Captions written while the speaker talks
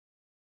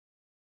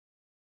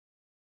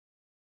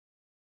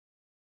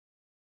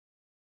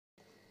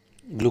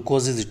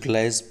Glucose is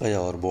utilized by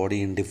our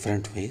body in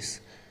different ways.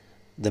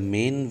 The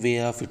main way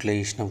of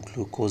utilization of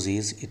glucose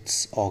is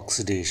its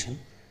oxidation.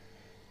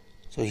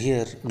 So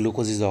here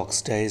glucose is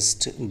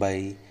oxidized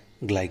by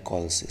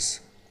glycolysis.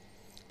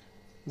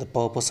 The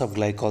purpose of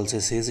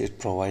glycolysis is it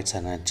provides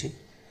energy,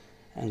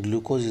 and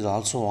glucose is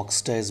also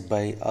oxidized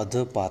by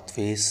other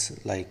pathways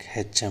like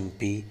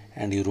HMP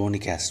and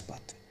uronic acid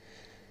pathway.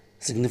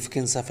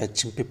 Significance of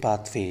HMP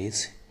pathway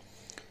is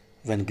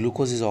when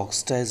glucose is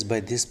oxidized by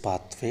this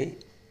pathway,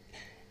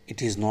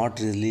 it is not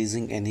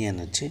releasing any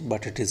energy,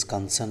 but it is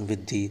concerned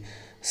with the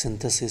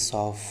synthesis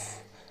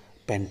of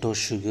pentose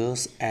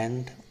sugars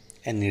and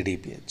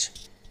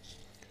NADPH.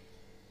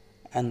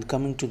 And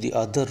coming to the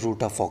other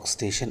route of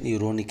oxidation,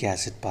 uronic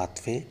acid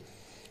pathway,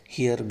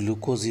 here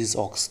glucose is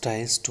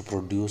oxidized to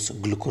produce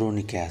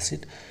glucuronic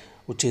acid,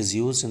 which is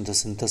used in the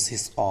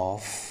synthesis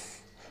of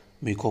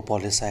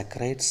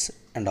mucopolysaccharides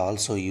and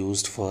also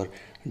used for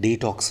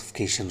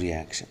detoxification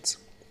reactions.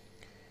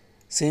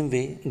 Same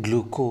way,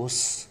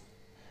 glucose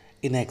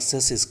in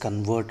excess is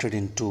converted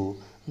into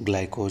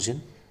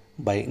glycogen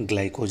by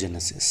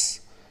glycogenesis.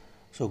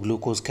 So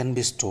glucose can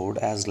be stored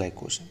as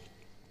glycogen.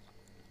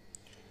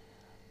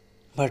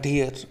 But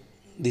here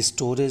the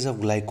storage of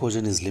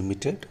glycogen is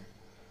limited.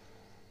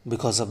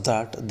 Because of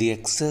that, the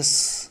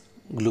excess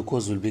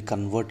glucose will be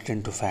converted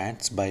into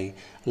fats by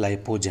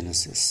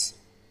lipogenesis.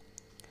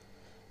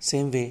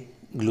 Same way,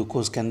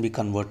 glucose can be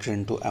converted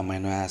into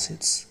amino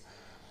acids,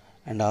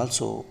 and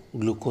also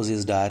glucose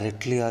is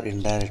directly or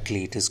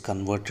indirectly it is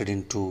converted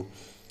into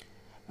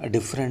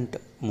different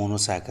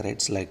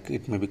monosaccharides, like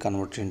it may be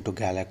converted into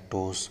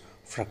galactose,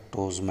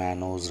 fructose,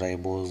 mannose,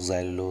 ribose,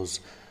 xylulose,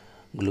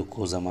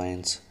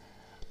 glucosamines,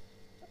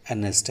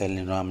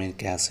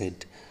 N-acetylenonic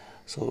acid.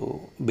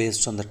 So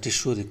based on the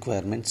tissue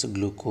requirements,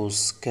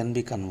 glucose can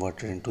be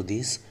converted into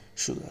these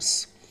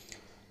sugars.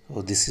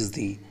 So this is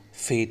the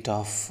fate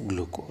of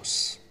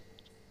glucose.